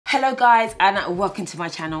Hello guys and welcome to my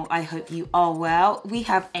channel. I hope you are well. We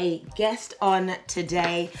have a guest on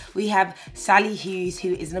today. We have Sali Hughes, who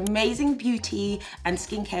is an amazing beauty and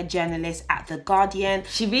skincare journalist at The Guardian.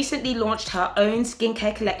 She recently launched her own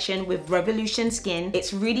skincare collection with Revolution Skin.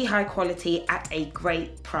 It's really high quality at a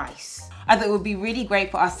great price. I thought it would be really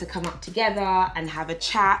great for us to come up together and have a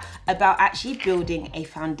chat about actually building a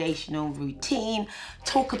foundational routine,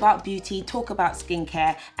 talk about beauty, talk about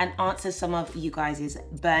skincare, and answer some of you guys'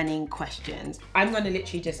 burning questions. I'm gonna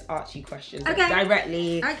literally just ask you questions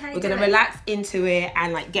directly. We're gonna relax into it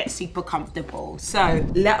and like get super comfortable. So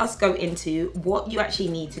let us go into what you actually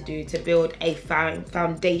need to do to build a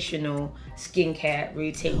foundational skincare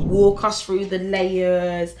routine. Walk us through the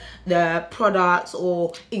layers, the products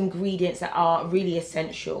or ingredients that are really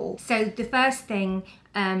essential. So the first thing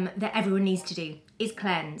that everyone needs to do is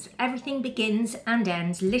cleanse. Everything begins and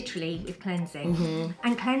ends literally with cleansing.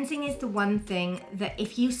 And cleansing is the one thing that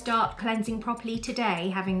if you start cleansing properly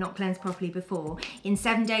today, having not cleansed properly before, in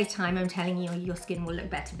 7 days time, I'm telling you, your skin will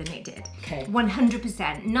look better than it did.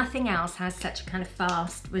 100%. Nothing else has such a kind of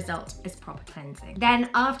fast result as proper cleansing.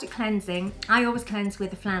 Then after cleansing, I always cleanse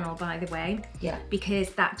with a flannel, by the way,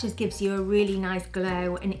 because that just gives you a really nice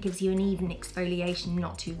glow and it gives you an even exfoliation,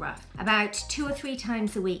 not too rough. About 2 or 3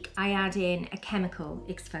 times a week, I add in a chemical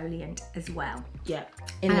exfoliant as well.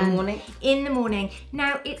 In the morning? In the morning.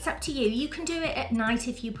 Now, it's up to you. You can do it at night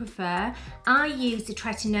if you prefer. I use the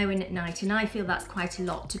tretinoin at night and I feel that's quite a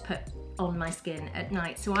lot to put on my skin at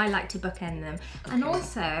night, so I like to bookend them. And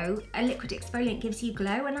also a liquid exfoliant gives you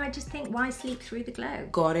glow, and I just think, why sleep through the glow?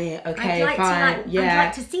 Got it. Okay, I'd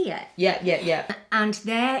like to see it. Yeah. And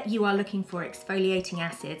there you are looking for exfoliating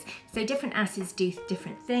acids. So different acids do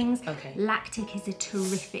different things. Lactic is a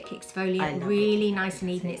terrific exfoliant, really nice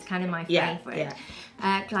and even. It's kind of my favorite.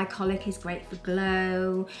 Glycolic is great for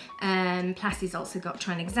glow. Placid's also got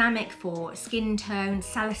tranexamic for skin tone.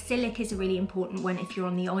 Salicylic is a really important one if you're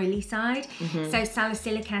on the oily side. So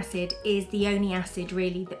salicylic acid is the only acid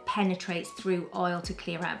really that penetrates through oil to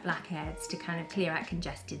clear out blackheads, to kind of clear out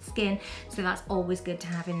congested skin. So that's always good to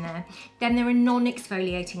have in there. Then there are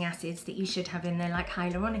non-exfoliating acids that you should have in there, like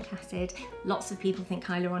hyaluronic acid. Lots of people think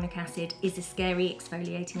hyaluronic acid is a scary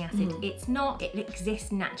exfoliating acid. It's not. It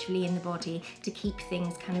exists naturally in the body to keep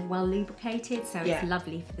things kind of well lubricated, so it's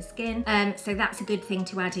lovely for the skin. So that's a good thing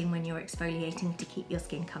to add in when you're exfoliating to keep your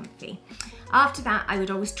skin comfy. After that, I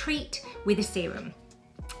would always treat with a serum.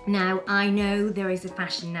 Now, I know there is a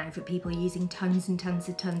fashion now for people using tons and tons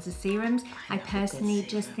of serums. I personally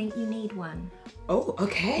just think you need one. Oh,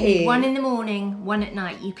 okay. One in the morning, one at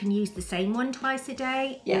night. You can use the same one twice a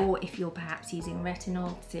day, or if you're perhaps using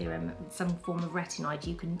retinol serum, some form of retinoid,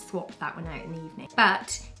 you can swap that one out in the evening.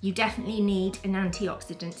 But you definitely need an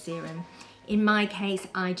antioxidant serum. In my case,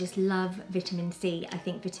 I just love vitamin C. I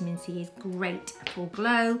think vitamin C is great for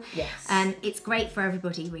glow. It's great for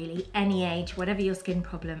everybody really, any age, whatever your skin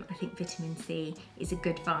problem. I think vitamin C is a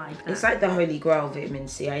good vibe. It's like the holy grail, vitamin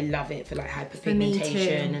C. I love it for like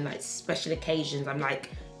hyperpigmentation and like special occasions. I'm like,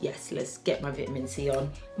 yes, let's get my vitamin C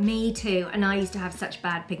on. Me too, and I used to have such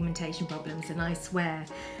bad pigmentation problems and I swear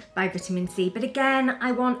by vitamin C. But again,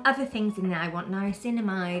 I want other things in there. I want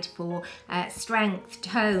niacinamide for strength,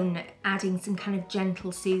 tone, adding some kind of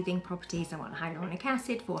gentle soothing properties. I want hyaluronic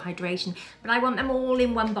acid for hydration, but I want them all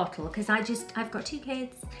in one bottle because I've got 2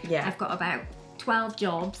 kids. I've got about 12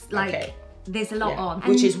 jobs. There's a lot on.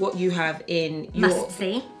 Which is what you have in your Must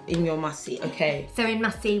See. In your Must See, So in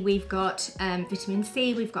Must See, we've got vitamin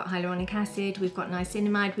C, we've got hyaluronic acid, we've got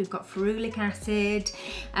niacinamide, we've got ferulic acid.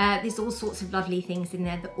 There's all sorts of lovely things in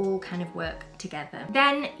there that all kind of work together.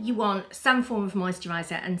 Then you want some form of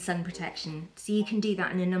moisturizer and sun protection. So you can do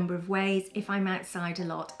that in a number of ways. If I'm outside a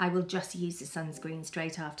lot, I will just use the sunscreen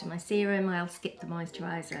straight after my serum. I'll skip the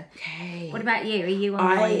moisturizer. What about you? Are you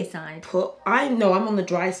on the oily side? I'm on the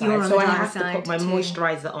dry side, so I have to put my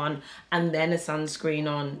moisturizer on and then a sunscreen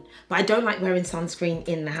on. But I don't like wearing sunscreen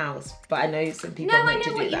in the house. But I know some people like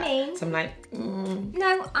to do that. So I'm like,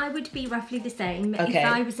 No, I would be roughly the same. If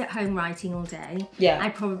I was at home writing all day, I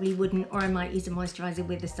probably wouldn't, or I might use a moisturiser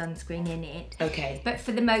with a sunscreen in it. But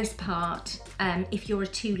for the most part, if you're a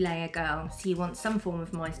 2-layer girl, so you want some form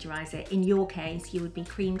of moisturiser, in your case, you would be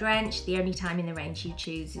cream drench. The only time in the range you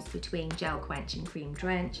choose is between gel quench and cream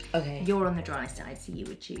drench. You're on the dry side, so you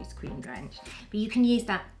would choose cream drench. But you can use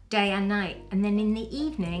that day and night, and then in the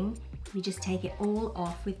evening we just take it all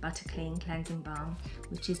off with Butterclean Cleansing Balm,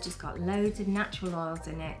 which has just got loads of natural oils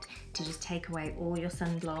in it to just take away all your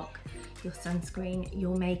sunblock, your sunscreen,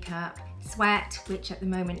 your makeup, sweat, which at the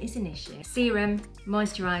moment is an issue, serum,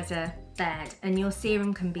 moisturiser, bed. And your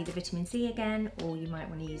serum can be the vitamin C again, or you might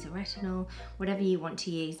want to use a retinol, whatever you want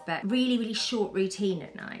to use, but really, really short routine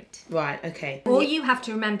at night. Right, okay. All you have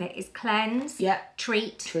to remember is cleanse,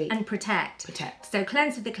 treat, and protect. So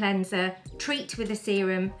cleanse with the cleanser, treat with a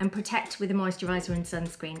serum, and protect with a moisturiser and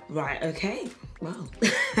sunscreen. Right, okay. Well,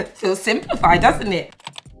 feels simplified, doesn't it?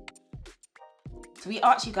 So we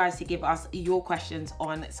asked you guys to give us your questions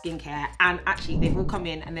on skincare, and actually they've all come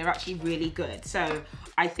in and they're actually really good. So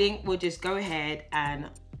I think we'll just go ahead and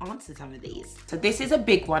answer some of these. So this is a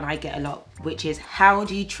big one I get a lot, which is how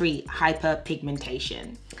do you treat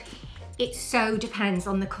hyperpigmentation? It so depends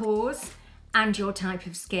on the cause and your type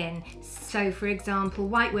of skin. So for example,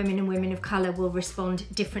 white women and women of colour will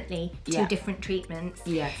respond differently to different treatments.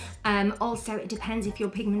 Yes. Also, it depends if your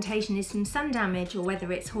pigmentation is from sun damage or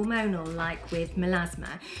whether it's hormonal, like with melasma.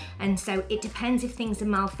 And so it depends if things are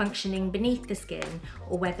malfunctioning beneath the skin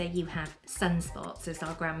or whether you have sunspots, as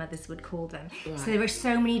our grandmothers would call them. Right. So there are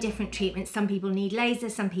so many different treatments. Some people need laser,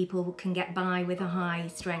 some people can get by with a high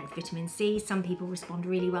strength vitamin C, some people respond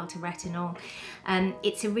really well to retinol.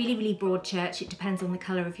 It's a really, really broad church. It depends on the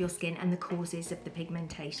colour of your skin and the causes of the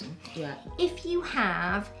pigmentation. Yeah. If you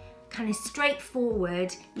have kind of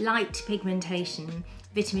straightforward light pigmentation,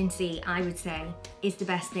 vitamin C, I would say, is the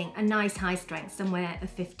best thing. A nice high strength, somewhere of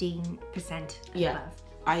 15% above.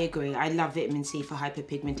 I agree. I love vitamin C for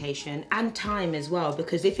hyperpigmentation, and time as well,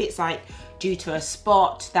 because if it's like due to a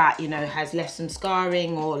spot that, you know, has left some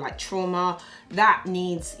scarring or like trauma, that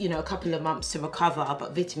needs, you know, a couple of months to recover,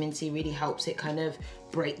 but vitamin C really helps it kind of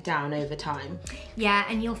break down over time. Yeah,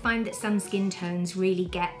 and you'll find that some skin tones really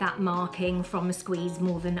get that marking from a squeeze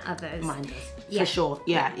more than others. Mine does, for sure.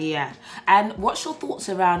 Yeah. And what's your thoughts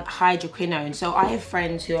around hydroquinone? So I have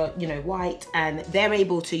friends who are, you know, white, and they're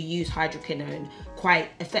able to use hydroquinone quite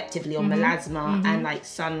effectively on melasma and like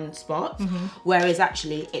sunspots, whereas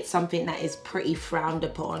actually it's something that is pretty frowned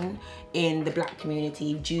upon in the black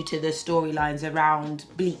community due to the storylines around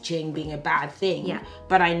bleaching being a bad thing. Yeah.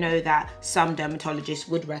 But I know that some dermatologists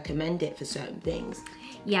would recommend it for certain things.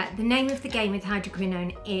 Yeah, the name of the game with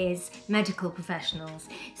hydroquinone is medical professionals.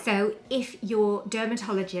 So if your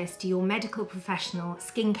dermatologist, your medical professional,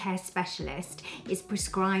 skincare specialist is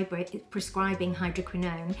prescribing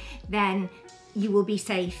hydroquinone, then you will be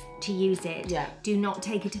safe to use it. Yeah. Do not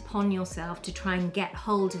take it upon yourself to try and get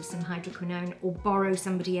hold of some hydroquinone or borrow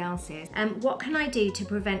somebody else's. What can I do to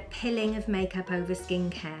prevent pilling of makeup over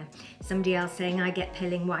skincare? Somebody else saying, I get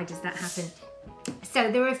pilling, why does that happen? So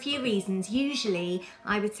there are a few reasons. Usually,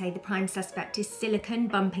 I would say the prime suspect is silicone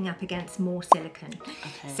bumping up against more silicone.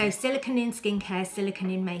 Okay. So silicone in skincare, silicone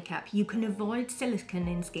in makeup. You can avoid silicone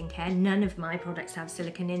in skincare. None of my products have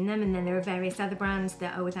silicone in them, and then there are various other brands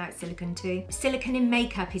that are without silicone too. Silicone in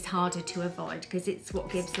makeup is harder to avoid because it's what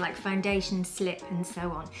gives like foundation, slip, and so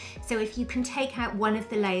on. So if you can take out one of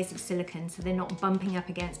the layers of silicone so they're not bumping up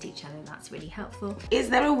against each other, that's really helpful. Is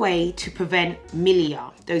there a way to prevent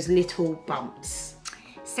milia, those little bumps?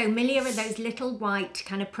 So milia are those little white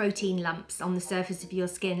kind of protein lumps on the surface of your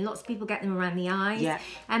skin. Lots of people get them around the eyes. Yeah.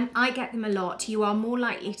 I get them a lot. You are more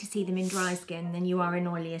likely to see them in dry skin than you are in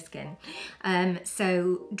oilier skin.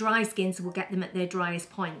 So dry skins will get them at their driest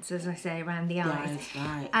points, as I say, around the eyes.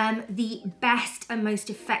 Right. The best and most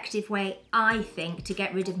effective way, I think, to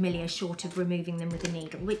get rid of milia, short of removing them with a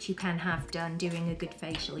needle, which you can have done during a good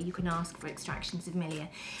facial. You can ask for extractions of milia.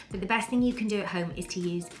 But the best thing you can do at home is to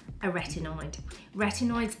use a retinoid.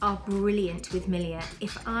 Retinoids are brilliant with milia.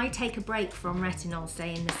 If I take a break from retinol,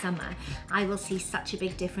 say in the summer, I will see such a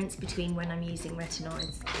big difference between when I'm using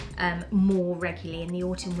retinoids more regularly in the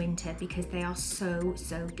autumn, winter, because they are so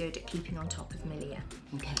good at keeping on top of milia.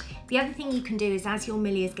 Okay. The other thing you can do is, as your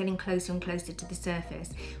milia is getting closer and closer to the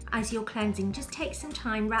surface, as you're cleansing, just take some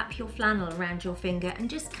time, wrap your flannel around your finger and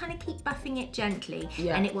just kind of keep buffing it gently,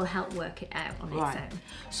 and it will help work it out on its own.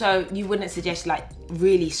 So you wouldn't suggest like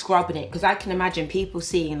really scrubbing it, because I can imagine people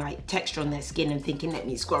seeing like texture on their skin and thinking, let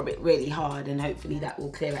me scrub it really hard and hopefully that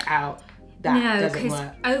will clear it out. No, because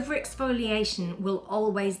over-exfoliation will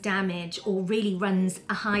always damage, or really runs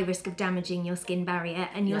a high risk of damaging your skin barrier,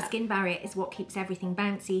 and your skin barrier is what keeps everything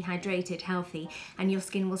bouncy, hydrated, healthy, and your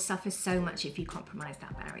skin will suffer so much if you compromise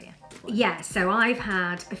that barrier. Yeah, so I've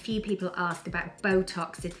had a few people ask about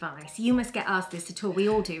Botox advice. You must get asked this at all. We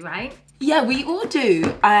all do, right? Yeah, we all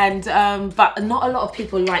do, and but not a lot of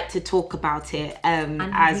people like to talk about it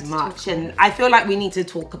as much, and I feel like we need to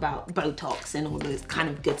talk about Botox and all this kind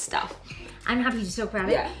of good stuff. I'm happy to talk about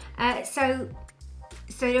it. So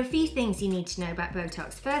So there are a few things you need to know about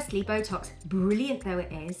Botox. Firstly, Botox, brilliant though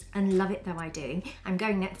it is, and love it though I do. I'm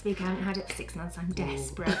going next week, I haven't had it for 6 months, I'm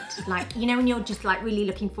desperate. Like, you know when you're just like really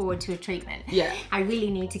looking forward to a treatment? Yeah. I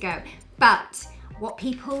really need to go. But what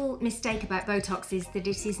people mistake about Botox is that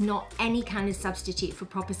it is not any kind of substitute for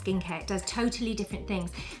proper skincare. It does totally different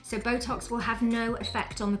things. So Botox will have no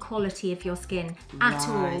effect on the quality of your skin at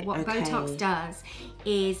all. What Botox does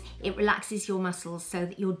is it relaxes your muscles so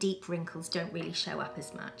that your deep wrinkles don't really show up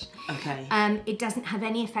as much. Okay. It doesn't have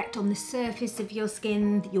any effect on the surface of your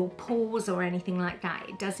skin, your pores or anything like that.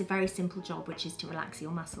 It does a very simple job, which is to relax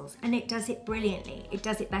your muscles. And it does it brilliantly. It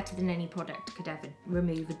does it better than any product could ever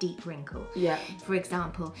remove a deep wrinkle. Yeah. For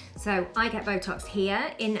example. So I get Botox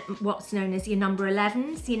here in what's known as your number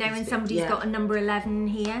 11s, you know, when somebody's got a number 11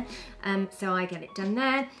 here. So I get it done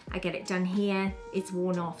there, I get it done here. It's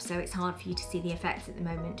worn off, so it's hard for you to see the effects at the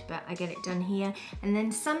moment, but I get it done here. And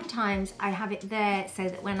then sometimes I have it there so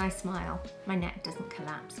that when I smile, my neck doesn't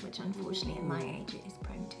collapse, which unfortunately at my age it is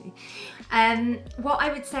prone to. What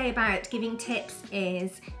I would say about giving tips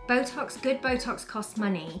is Botox, good Botox costs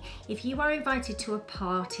money. If you are invited to a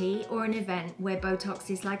party or an event where Botox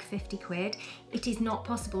is like 50 quid, it is not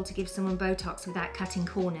possible to give someone Botox without cutting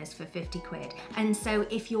corners for 50 quid. And so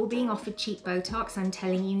if you're being offered cheap Botox, I'm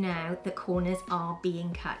telling you now that corners are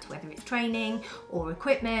being cut, whether it's training or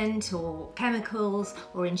equipment or chemicals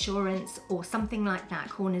or insurance or something like that.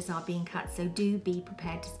 Corners are being cut, so do be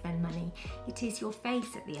prepared to spend money. It is your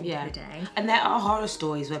face at the end of the day. And there are horror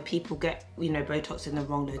stories where people get, you know, Botox in the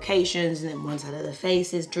wrong locations, and then one side of the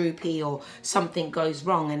face is droopy or something goes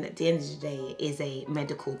wrong, and at the end of the day it is a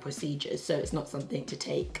medical procedure, so it's not something to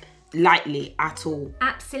take lightly at all.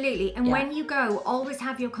 Absolutely. And when you go, always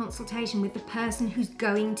have your consultation with the person who's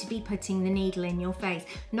going to be putting the needle in your face,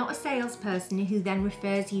 not a salesperson who then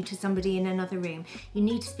refers you to somebody in another room. You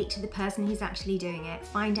need to speak to the person who's actually doing it.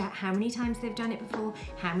 Find out how many times they've done it before,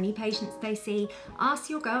 how many patients they see. Ask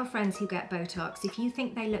your girlfriends who get Botox. If you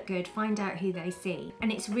think they look good, find out who they see.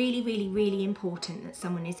 And it's really, really, really important that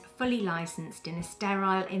someone is fully licensed in a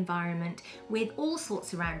sterile environment with all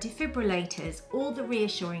sorts around, defibrillators, all the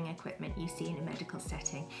reassuring equipment you see in a medical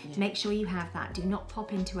setting. Make sure you have that. Do not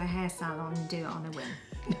pop into a hair salon and do it on a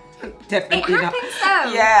whim. Definitely it not. happens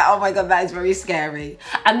so. Yeah, oh my God, that is very scary.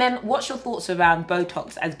 And then what's your thoughts around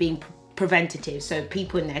Botox as being preventative? So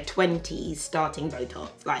people in their 20s starting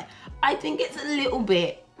Botox, like, I think it's a little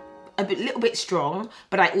bit strong,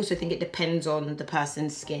 but I also think it depends on the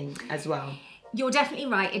person's skin as well. You're definitely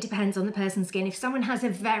right, it depends on the person's skin. If someone has a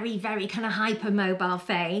very, very kind of hypermobile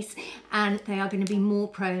face and they are going to be more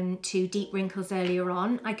prone to deep wrinkles earlier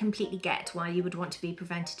on, I completely get why you would want to be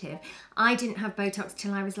preventative. I didn't have Botox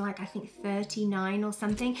till I was like, I think 39 or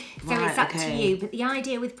something. So it's up to you. But the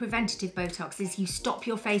idea with preventative Botox is you stop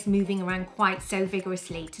your face moving around quite so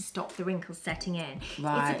vigorously to stop the wrinkles setting in. It's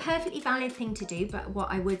a perfectly valid thing to do, but what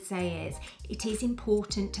I would say is it is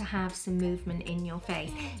important to have some movement in your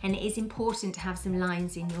face, and it is important to have some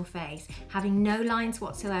lines in your face. Having no lines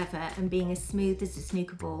whatsoever and being as smooth as a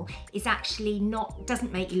snooker ball is actually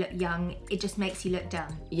doesn't make you look young, it just makes you look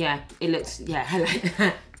done. Yeah, it looks, I like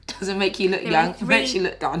that. Doesn't make you look young, it makes you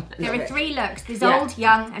look done. There are 3 looks, there's old,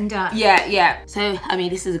 young and done. Yeah. So, I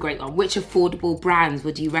mean, this is a great one. Which affordable brands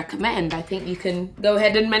would you recommend? I think you can go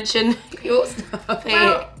ahead and mention your stuff here.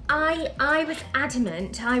 Well, I was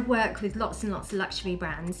adamant, I work with lots and lots of luxury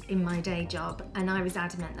brands in my day job, and I was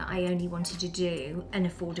adamant that I only wanted to do an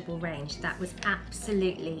affordable range. That was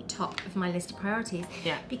absolutely top of my list of priorities.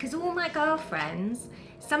 Yeah. Because all my girlfriends,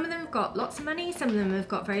 some of them have got lots of money, some of them have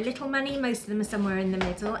got very little money, most of them are somewhere in the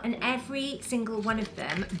middle, and every single one of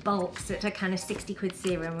them bulks at a kind of 60 quid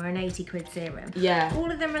serum or an 80 quid serum. Yeah.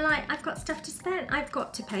 All of them are like, I've got stuff to spend, I've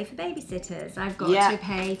got to pay for babysitters, I've got to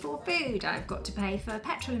pay for food, I've got to pay for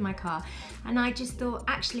petrol in my car. And I just thought,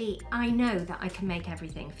 actually, I know that I can make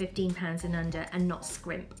everything £15 and under and not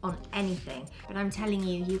scrimp on anything. But I'm telling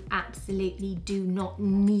you, you absolutely do not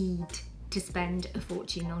need to spend a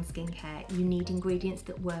fortune on skincare. You need ingredients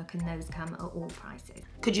that work, and those come at all prices.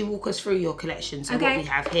 Could you walk us through your collection, so what we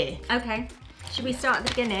have here? Okay, should we start at the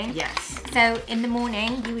beginning? Yes. So in the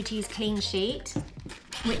morning, you would use Clean Sheet,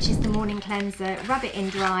 which is the morning cleanser. Rub it in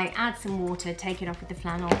dry, add some water, take it off with the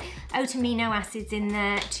flannel. Oat amino acids in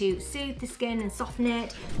there to soothe the skin and soften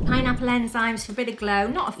it. Pineapple enzymes for a bit of glow,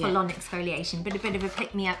 not a full-on exfoliation, but a bit of a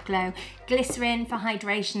pick-me-up glow. Glycerin for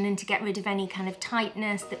hydration and to get rid of any kind of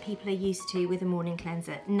tightness that people are used to with a morning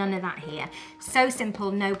cleanser. None of that here. So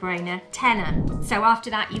simple, no-brainer, tenner. So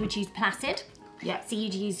after that, you would use Placid. Yeah. So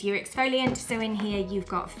you'd use your exfoliant. So in here, you've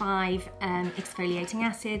got 5 exfoliating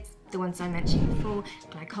acids, the ones I mentioned before,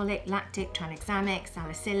 glycolic, lactic, tranexamic,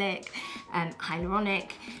 salicylic,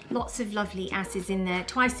 hyaluronic, lots of lovely acids in there.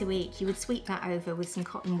 Twice a week, you would sweep that over with some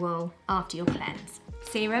cotton wool after your cleanse.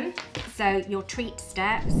 Serum, so your treat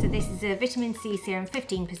step. So this is a vitamin C serum,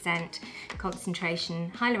 15%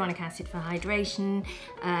 concentration, hyaluronic acid for hydration,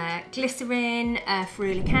 glycerin,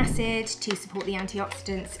 ferulic acid to support the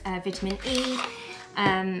antioxidants, vitamin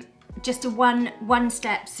E, just a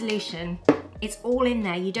one-step solution. It's all in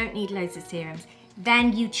there, you don't need loads of serums.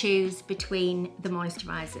 Then you choose between the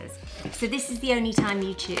moisturisers. So this is the only time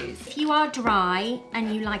you choose. If you are dry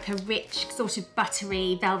and you like a rich, sort of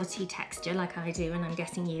buttery, velvety texture like I do, and I'm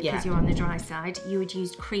guessing you, because you're on the dry side, you would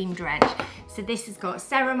use Cream Drench. So this has got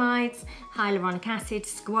ceramides, hyaluronic acid,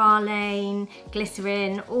 squalane,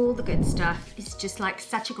 glycerin, all the good stuff. It's just like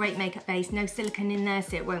such a great makeup base, no silicone in there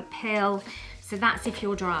so it won't pill. So that's if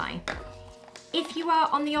you're dry. If you are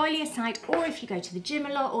on the oilier side, or if you go to the gym a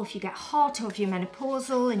lot, or if you get hot, or if you're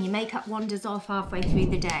menopausal and your makeup wanders off halfway through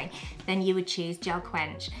the day, then you would choose Gel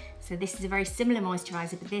Quench. So this is a very similar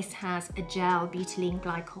moisturiser, but this has a gel butylene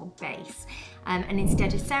glycol base. And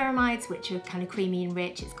instead of ceramides, which are kind of creamy and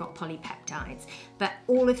rich, it's got polypeptides. But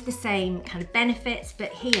all of the same kind of benefits,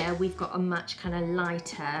 but here we've got a much kind of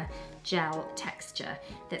lighter gel texture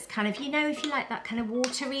that's kind of, you know, if you like that kind of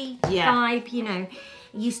watery vibe, you know,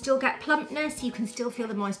 you still get plumpness, you can still feel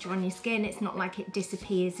the moisture on your skin. It's not like it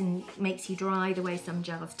disappears and makes you dry the way some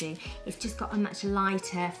gels do. It's just got a much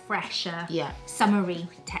lighter, fresher, summery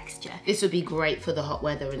texture. This would be great for the hot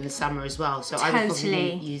weather in the summer as well. So I would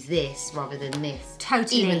probably use this rather than this.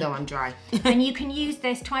 Totally. Even though I'm dry. And you can use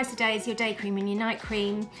this twice a day as your day cream and your night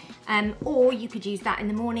cream. Or you could use that in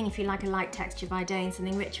the morning if you like a light texture by day and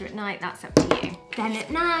something richer at night, that's up to you. Then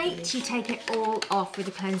at night, you take it all off with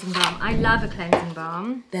a cleansing balm. I love a cleansing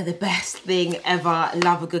balm. They're the best thing ever. I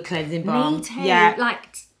love a good cleansing balm. Me too. Yeah.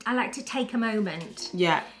 I like to take a moment.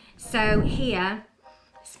 Yeah. So here,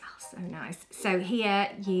 it smells so nice. So here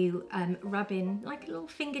you rub in like a little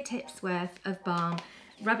fingertips worth of balm,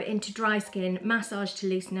 rub it into dry skin, massage to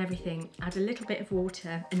loosen everything, add a little bit of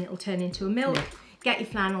water and it'll turn into a milk. Get your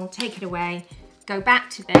flannel, take it away, go back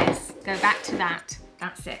to this, go back to that.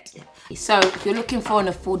 That's it. So if you're looking for an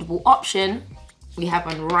affordable option, we have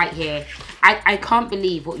one right here. I can't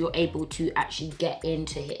believe what you're able to actually get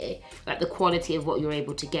into here. Like the quality of what you're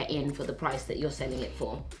able to get in for the price that you're selling it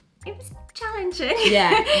for. It was challenging.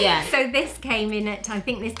 Yeah. So this came in at, I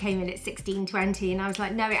think this came in at 16.20 and I was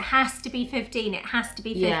like, no, it has to be 15, it has to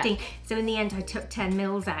be 15. So in the end I took 10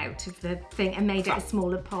 mils out of the thing and made it a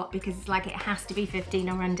smaller pot because it's like it has to be 15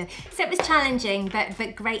 or under. So it was challenging,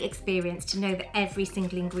 but great experience to know that every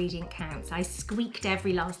single ingredient counts. I squeaked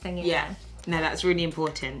every last thing in there. No, that's really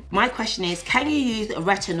important. My question is, can you use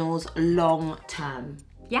retinols long term?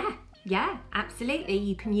 Yeah, absolutely.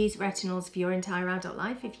 You can use retinols for your entire adult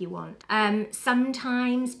life if you want.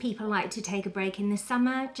 Sometimes people like to take a break in the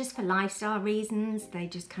summer just for lifestyle reasons. They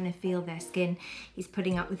just kind of feel their skin is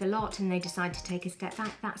putting up with a lot and they decide to take a step back.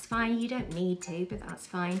 That's fine. You don't need to, but that's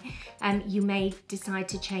fine. You may decide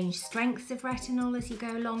to change strengths of retinol as you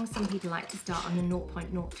go along. Some people like to start on a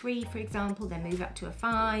 0.03, for example, then move up to a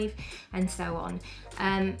 5 and so on.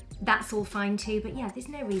 That's all fine too, but yeah, there's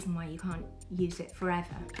no reason why you can't use it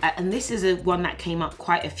forever. And this is one that came up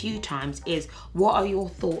quite a few times, is what are your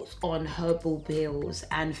thoughts on herbal peels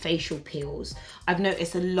and facial peels? I've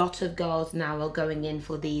noticed a lot of girls now are going in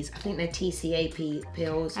for these, I think they're TCA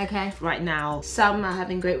peels right now. Some are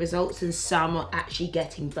having great results and some are actually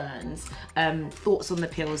getting burns. Thoughts on the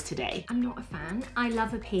peels today? I'm not a fan. I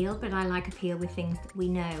love a peel, but I like a peel with things that we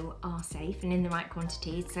know are safe and in the right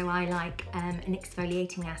quantities. So I like an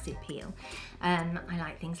exfoliating acid peel. I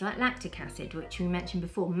like things like lactic acid, which we mentioned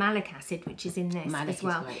before, malic acid, which is in this as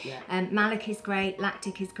well. Malic is great,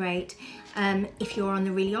 lactic is great. If you're on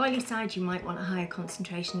the really oily side, you might want a higher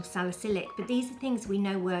concentration of salicylic, but these are things we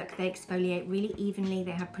know work. They exfoliate really evenly,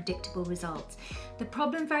 they have predictable results. The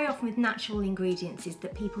problem very often with natural ingredients is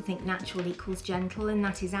that people think natural equals gentle, and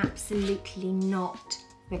that is absolutely not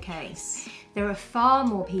the case. There are far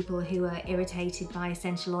more people who are irritated by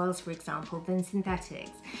essential oils, for example, than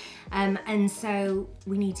synthetics. And so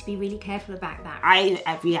we need to be really careful about that.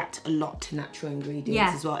 I react a lot to natural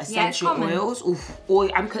ingredients as well. Essential oils.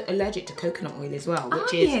 I'm allergic to coconut oil as well.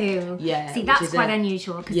 Which is you? Yeah. See, that's quite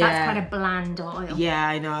unusual because that's quite a bland oil. Yeah,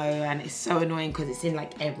 I know. And it's so annoying because it's in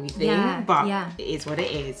like everything. But it is what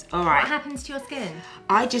it is. All right. What happens to your skin?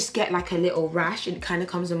 I just get like a little rash and it kind of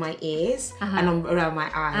comes on my ears and around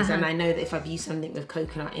my eyes. And I know that if I've used something with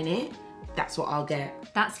coconut in it, that's what I'll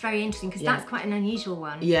get. That's very interesting because that's quite an unusual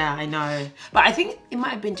one. Yeah, I know. But I think it might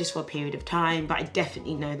have been just for a period of time, but I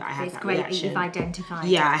definitely know that I had that reaction. It's great that you've identified.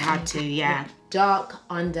 Yeah, I had to, yeah. Dark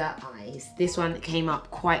under eyes. This one came up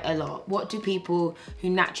quite a lot. What do people who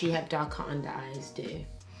naturally have darker under eyes do?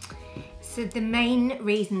 So the main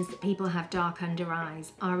reasons that people have dark under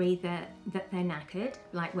eyes are either that they're knackered,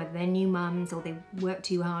 like whether they're new mums or they work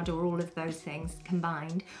too hard or all of those things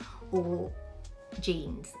combined, or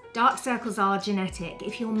genes. Dark circles are genetic.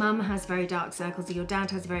 If your mum has very dark circles or your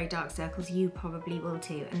dad has very dark circles, you probably will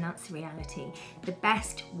too, and that's the reality. The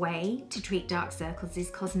best way to treat dark circles is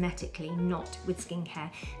cosmetically, not with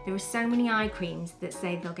skincare. There are so many eye creams that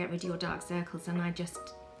say they'll get rid of your dark circles, and I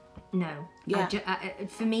just, no. Yeah.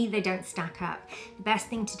 For me, they don't stack up. The best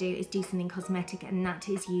thing to do is do something cosmetic, and that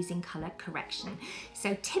is using colour correction.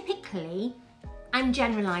 So typically, I'm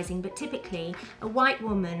generalising, but typically a white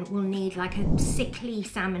woman will need like a sickly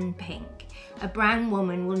salmon pink, a brown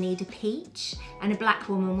woman will need a peach, and a black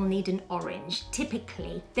woman will need an orange,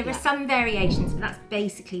 typically. There are some variations, but that's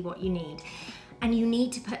basically what you need. And you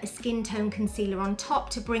need to put a skin tone concealer on top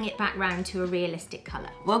to bring it back round to a realistic colour.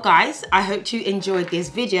 Well guys, I hope you enjoyed this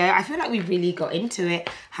video. I feel like we really got into it,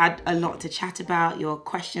 had a lot to chat about. Your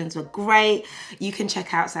questions were great. You can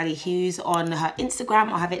check out Sali Hughes on her Instagram.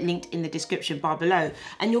 I'll have it linked in the description bar below.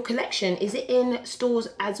 And your collection, is it in stores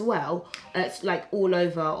as well? It's like all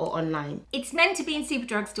over or online? It's meant to be in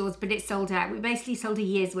Superdrug stores, but it's sold out. We basically sold a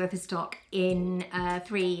year's worth of stock in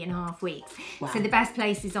 3.5 weeks. Wow. So the best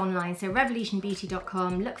place is online. So revolutionbeauty.com,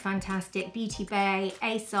 Look Fantastic, Beauty Bay,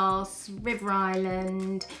 ASOS, River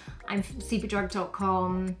Island, I'm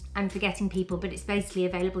superdrug.com. I'm forgetting people, but it's basically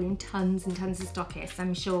available in tons and tons of stockists.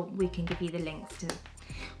 I'm sure we can give you the links to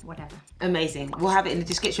whatever. Amazing. We'll have it in the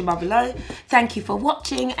description bar below. Thank you for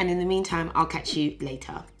watching, and in the meantime, I'll catch you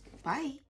later. Bye.